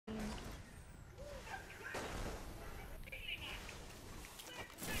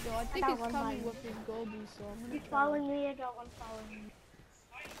I think he's coming with his Goldie, so I'm gonna He's try. following me, I got one following me.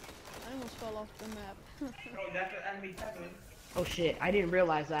 I almost fell off the map. Oh, that's the enemy tether. Oh shit, I didn't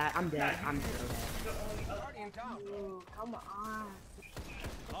realize that. I'm dead. I'm so dead. Ooh, come on.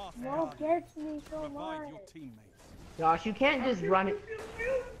 No, gets me so much. Josh, you can't just run it.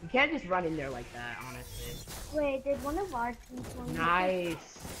 You can't just run in there like that, honestly. Wait, did one of our teams win?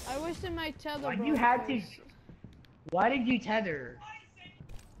 Nice. I wasted my tether. Why bro, you had to? because- Why did you tether?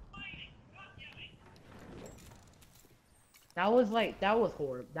 That was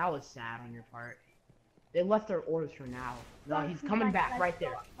horrible. That was sad on your part. They left their orders for now. No, he's coming back right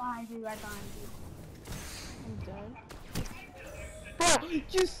there. Behind you, right behind you. I'm dead. Bro, did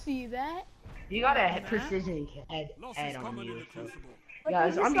you see that? You got a precision head on you. So.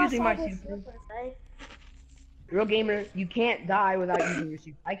 Guys, But you I'm just using my saw the super. supers, right? Real gamer, you can't die without using your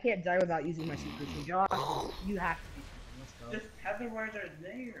super. I can't die without using my super. So Josh, you have to. Let's go. Just tether where they're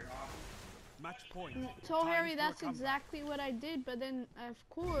there. Match point. So Harry, that's exactly what I did. But then, of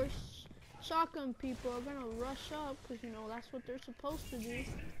course, shotgun people are gonna rush up because you know that's what they're supposed to do.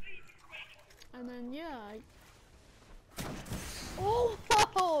 And then yeah.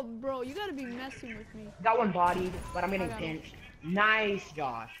 Oh, bro, you gotta be messing with me. Got one bodied, but I'm getting got him. pinched. Nice,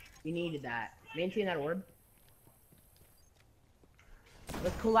 Josh. You needed that. Maintain that orb.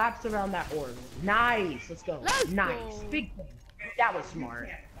 Let's collapse around that orb. Nice. Let's go. Let's nice. go. Big thing. That was smart.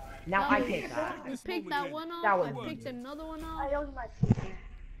 Now I picked that. You picked that one off. That was I picked another one I off. don't my super.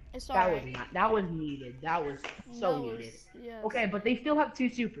 It's That alright. was not. That was needed. That was so That was- needed. yes. Okay, but they still have 2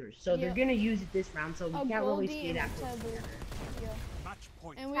 supers, so they're Yep. gonna use it this round. So we A can't really Goldie stay and a that close. tether. Yeah. Match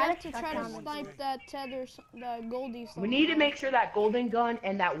point. And we I have to like try to shotgun. snipe that tether, the Goldie. We need to somehow. make sure that golden gun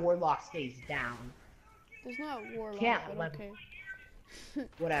and that warlock stays down. There's not warlock, Can't but let- okay.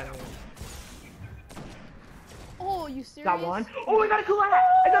 Whatever. Oh, you serious? Got one. Oh, I got a collat!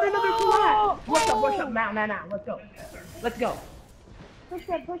 I got another collat! What's up? What's up? Now. Let's go. Let's go. Push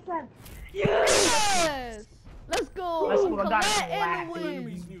them, push them. Yes! Let's go! Let's go, Colette that's and a black. win!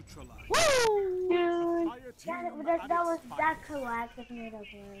 Enemies neutralized. Woo! Dude, Entire team that that collapse that made us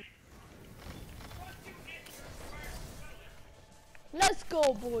win. Let's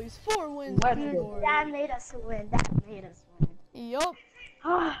go, boys! 4 wins Let's on the go. board. That made us win. That made us win. Yup.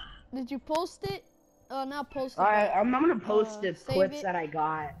 Did you post it? Not post it. Alright, I'm gonna post the save clips it. that I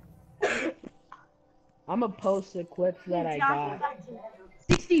got. I'm gonna post the clips that I got.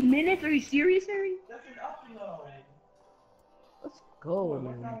 60 minutes? Are you serious, Harry? That's an upload. Let's go,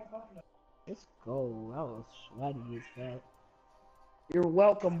 man. Let's go. That was sweaty as fuck. You're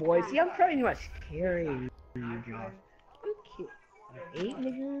welcome, boys. See, I'm pretty much carrying you, Josh. I'm cute. 8,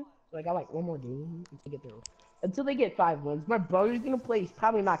 nigga? So I got like one more game to get there. Until they get 5 wins. My brother's gonna play. He's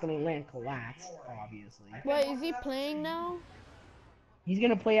probably not gonna land collapse, obviously. Wait, is he playing now? He's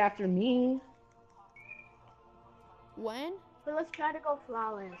gonna play after me. When? But let's try to go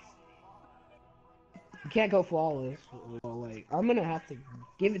flawless. You can't go flawless. Well, like, I'm gonna have to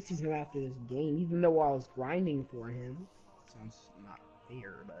give it to him after this game, even though I was grinding for him. Sounds not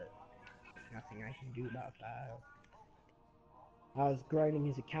fair, but nothing I can do about that. I was grinding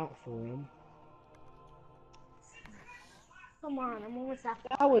his account for him. Come on, I'm almost after.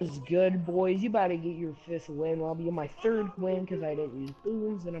 That was good, boys. You better get your 5th win. Well, I'll be on my 3rd win because I didn't use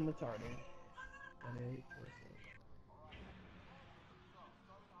booms and I'm retarded.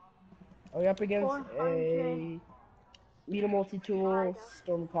 Are we up against 400. Meet a multi-tool,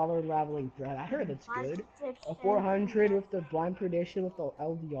 Stormcaller, Unraveling Thread? I heard that's good. A 400 with the Blind Perdition with the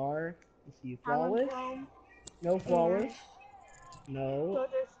LDR. Let's see, flawless? No flawless. No. So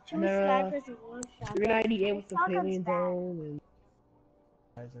there's 2 And, snipers and 1 shotgun. 398 with the Shotgun's Paleo bad. Dome and...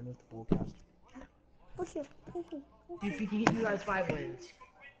 Guys, I know the bullcast. Push it, push it, push If it. we can get you guys 5 wins.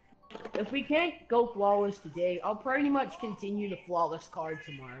 If we can't go flawless today, I'll pretty much continue the flawless card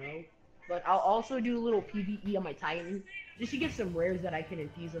tomorrow. But I'll also do a little PvE on my Titan, just to get some rares that I can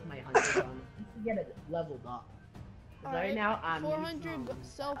infuse with my Hunter on, just to get it leveled up. 'Cause right now, I'm 400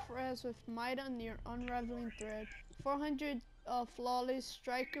 self-res with Mida near Unraveling Thread. 400 flawless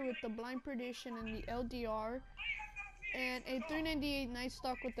striker with the Blind Perdition and the LDR. And a 398 Night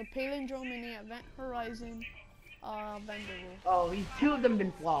Stalk with the Palindrome and the Event Horizon vendor rule. Oh, these 2 of them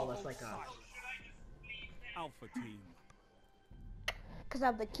been flawless like us. Alpha team. Cause I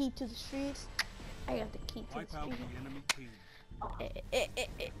have the key to the streets. I got the key to Wipe the out streets. the enemy team.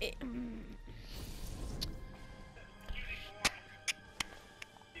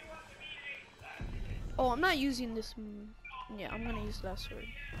 Oh, I'm not using this. Yeah, I'm gonna use that sword.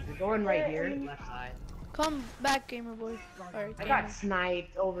 You're going right here, left side. Come back, gamer boy. Alright, I got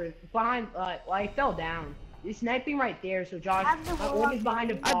sniped over behind. Well, I fell down. He's sniping right there, so Josh, I'm the my one orb is behind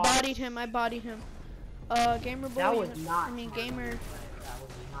a I box. bodied him. I bodied him. Gamer boy. That was not I mean, smart. gamer. That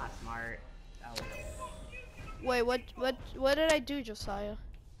was not smart. That was... Wait, what did I do, Josiah?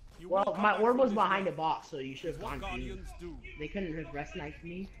 You Well, will come my back orb from was this behind a way. box, so you should have What gone through. Guardians do. They couldn't have rest knifed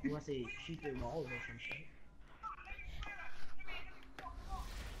me unless they shoot their walls or some shit.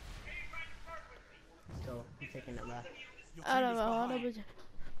 So, I'm taking it left. Your I team don't is know.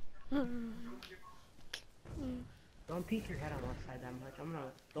 behind. Don't peek your head on one side that much. I'm gonna...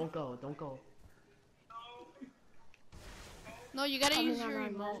 Don't go, don't go. No, you gotta Coming use your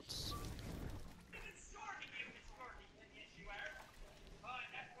on my emotes.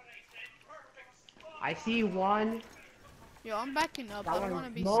 I see one. Yo, I'm backing up. I That don't want one to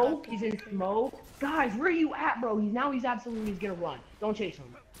be smoke. stuck. He's in smoke. Guys, where are you at, bro? He's absolutely gonna run. Don't chase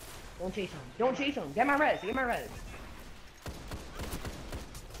him. Don't chase him. Don't chase him. Get my res. Get my res.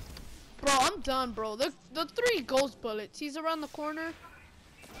 Bro, I'm done, bro. The 3 ghost bullets. He's around the corner.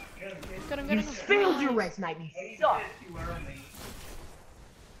 Get him, get You him. failed your Nice. res snipe. You suck.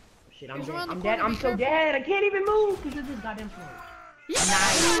 Shit, I'm He's dead. around the I'm dead. corner, I'm be so careful. dead. I can't even move because of this goddamn smoke.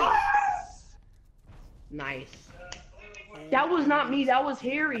 Yes! Nice. That was not me. That was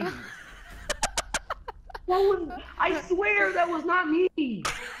Harry. That was. I swear that was not me.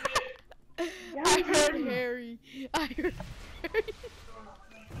 I heard Harry. I heard Harry.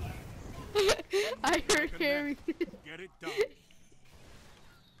 I heard Harry. Get it done.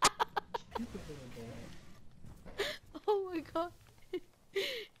 Oh my god.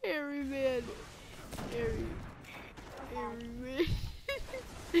 Harry, man. Harry. Harry, man.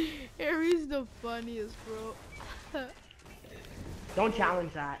 Harry's the funniest, bro. Don't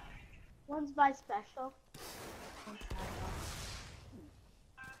challenge that. One's my special.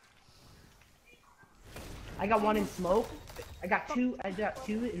 I got one in smoke. I got two in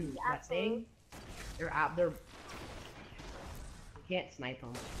that thing. They're out. You can't snipe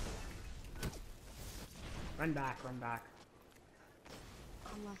them. Run back. Run back.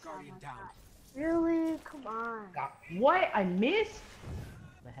 Unless I Guardian want down. that. Really? Come on. What? I missed?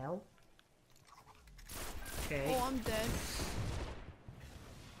 The hell? Okay. Oh, I'm dead.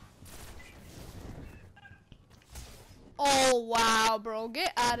 Oh, wow, bro.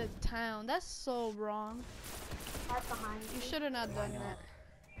 Get out of town. That's so wrong. Right behind You you. should have not done that.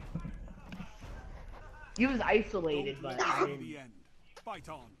 He was isolated, Don't but let I this be didn't. the end. Fight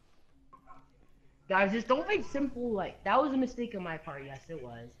on. Guys, just don't make simple, like, that was a mistake on my part. Yes, it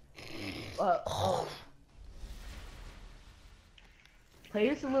was. Play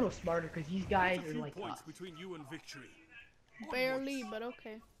this a little smarter, because these guys There's a are few like points us. between you and victory. Barely, but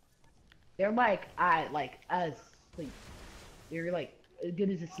okay. They're like, as, like, they're like, as good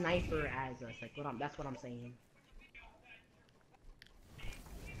as a sniper as us. Like, that's what I'm saying.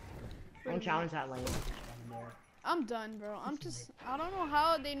 Don't challenge that lane. I'm done, bro. I don't know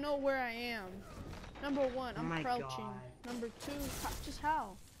how they know where I am. Number 1, Oh I'm my crouching. God. Number 2, just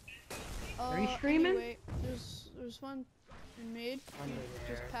how? Are you streaming? Anyway, there's one in mid. Under You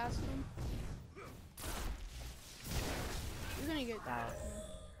just there. passed him. You're gonna get.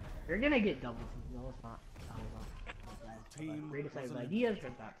 You're gonna get double teamed. No, it's not. Team Greatest was an ideas for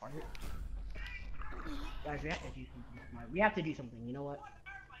that part. Guys, we have to do something smart. We have to do something. You know what?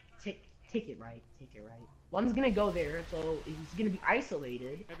 Take it right. Take it right. One's gonna go there, so he's gonna be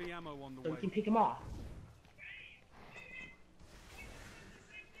isolated, Heavy ammo on the so we way. can pick him off.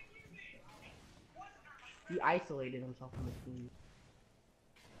 He isolated himself from the team.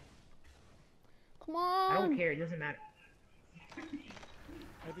 Come I don't on. care. It doesn't matter.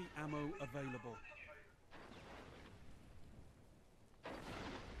 Heavy ammo available.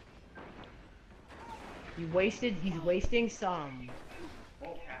 He's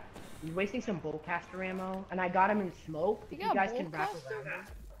wasting some bowcaster ammo, and I got him in smoke. You If you got guys can wrap bowcaster? around.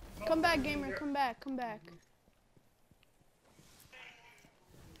 Come back, gamer. Come back. Come back.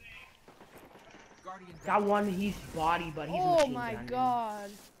 Got one, he's body, but he's Oh machine my gunning.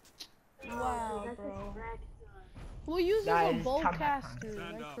 god. Wow, That's bro. a threat. Who uses Guys, a come back, bowcaster?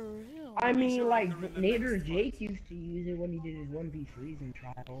 Stand Like up. for real. I mean, like, Nader Jake used to use it when he did his 1v3s in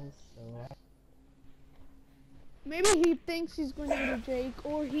trials, so... Maybe he thinks he's Grenadier Jake,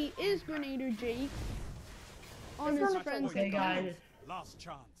 or he is Grenadier Jake on his friend's Okay, account. guys. Last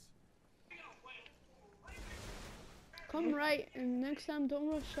chance. Come right, and next time don't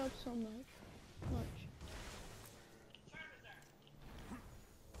rush up so much.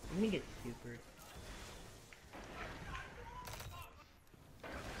 I'm gonna get super.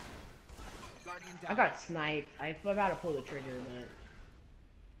 I got sniped. I forgot to pull the trigger, but...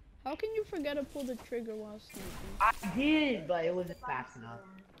 How can you forget to pull the trigger while sniping? I did, but it wasn't fast enough.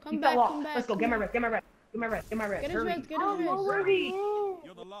 Come He back, fell off. come back. Let's go, come get my back. rep, get my rep. Get my res. Get my res. Get his Hurry. res, get I his don't know res. where he is.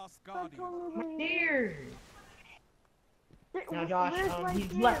 You're the last Don't guardian. tell me My where he is. dear. Now, Josh, Where's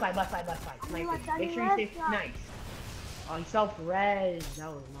he's right left here? side, left side, left side. I'm Sniping. left side, Make sure you left stay side. nice. Oh, he self-res. That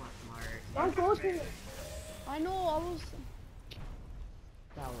was not smart. Don't go to it. I know, I was...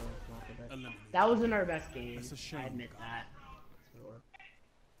 That was not the best. Eliminated. That wasn't our best game. That's a shame, I admit guys. that.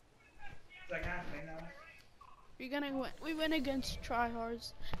 It's like halfway now. We went against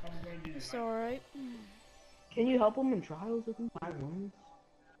tryhards. I'm going to do It's alright. Can you help him in trials with him 5 wins?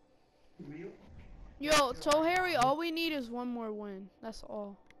 real. Yo, tell Harry all we need is one more win. That's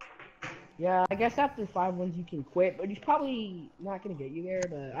all. Yeah, I guess after 5 wins you can quit, but he's probably not gonna get you there.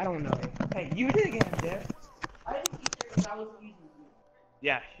 But I don't know. Hey, you didn't get him there. I didn't see because I wasn't using you.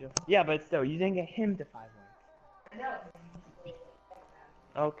 Yeah, sure. Yeah, but still, you didn't get him to 5 wins. I know.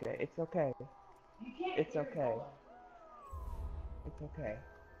 Okay, it's okay. You can't It's hear okay. Noah. It's okay.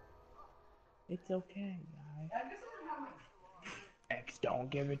 It's okay, guys. I guess I don't have my. X, don't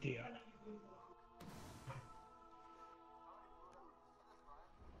give it to you.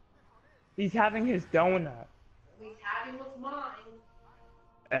 He's having his donut. He's having what's mine.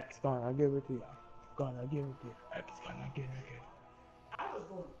 X gonna give it to you. Gonna give it to you. X gonna give it to you. I was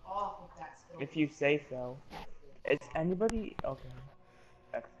going off with that skill. If you say so. It's anybody? Okay.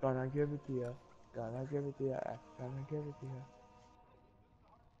 X gonna give it to you. Gonna give it to you. X gonna give it to you.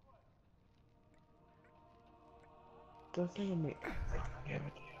 Just sing with me. X gonna give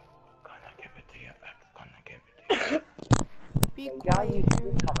it to you. Gonna give it to you. X gonna give it to you. Be You gotta quiet, use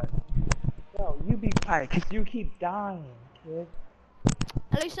Harry. this comment. Yo, you be quiet, cause you keep dying, kid.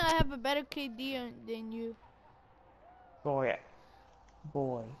 At least I have a better KD than you. Boy,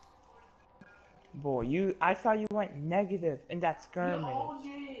 I saw you went negative in that skirmish. Oh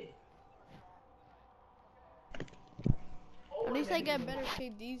yeah. At least I get better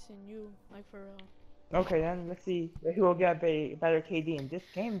KDs than you, like for real. Okay, then let's see who will get a better KD in this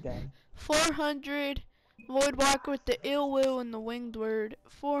game then. 400, Voidwalker with the Ill Will and the Winged Word.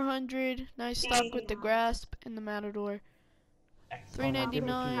 400, Nice Stock with the Grasp and the Matador.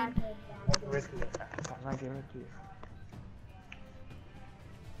 399. I'll give it to you.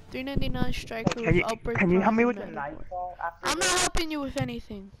 399 Striker Can with you, Outbreak. can you help Prize me and with the Matador. nightfall after I'm this? not helping you with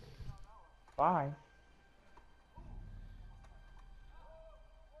anything. Fine.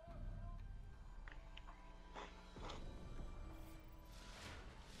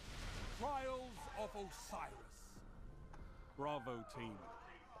 Trials of Osiris. Bravo team.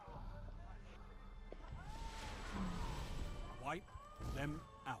 Wipe them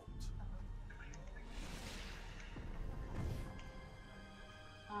out.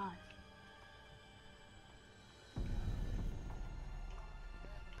 Ah,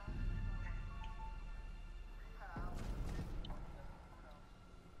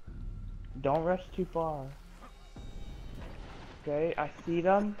 Don't rush too far. Okay, I see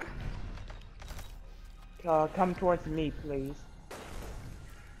them. Come towards me, please.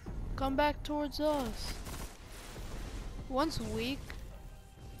 Come back towards us. One's weak.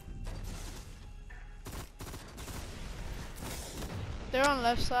 They're on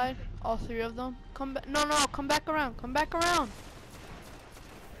left side, all 3 of them. Come back. No, come back around. Come back around.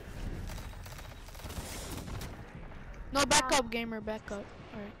 No, back up, gamer. Back up.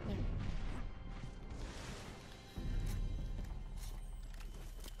 Alright, there.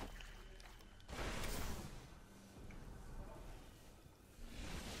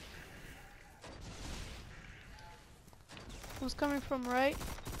 Who's coming from right?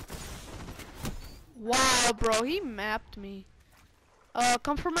 Wow, bro, he mapped me.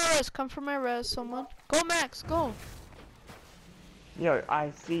 Come for my res, someone. Go, Max, go. Yo,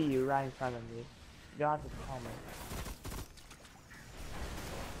 I see you right in front of me. You don't have to tell me.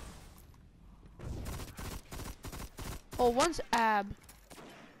 Oh, one's ab.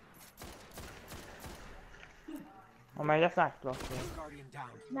 Oh man, that's not close. Guardian down.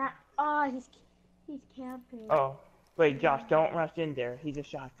 not. Oh, he's camping. Oh, wait, Josh, don't rush in there. He's a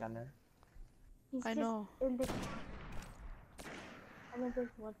shotgunner. He's I just know. in the. And then there's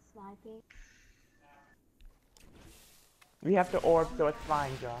one sniping. We have to orb, so it's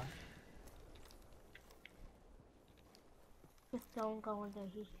fine, Josh. Just don't go in there.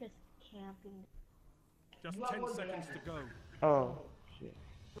 He's just camping. Just 10 seconds to go. Oh, shit.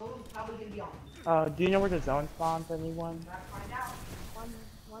 Zone's probably gonna be on. Do you know where the zone spawns, anyone? Find out. One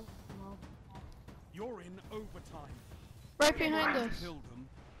smoke. You're in overtime. Right behind us. Kill them.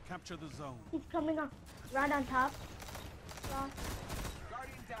 Capture the zone. He's coming up right on top. Josh.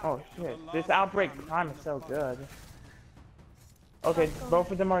 Oh shit, this outbreak time is so good. Okay,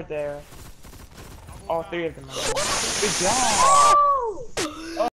 both of them are there. All 3 of them are there. Good job!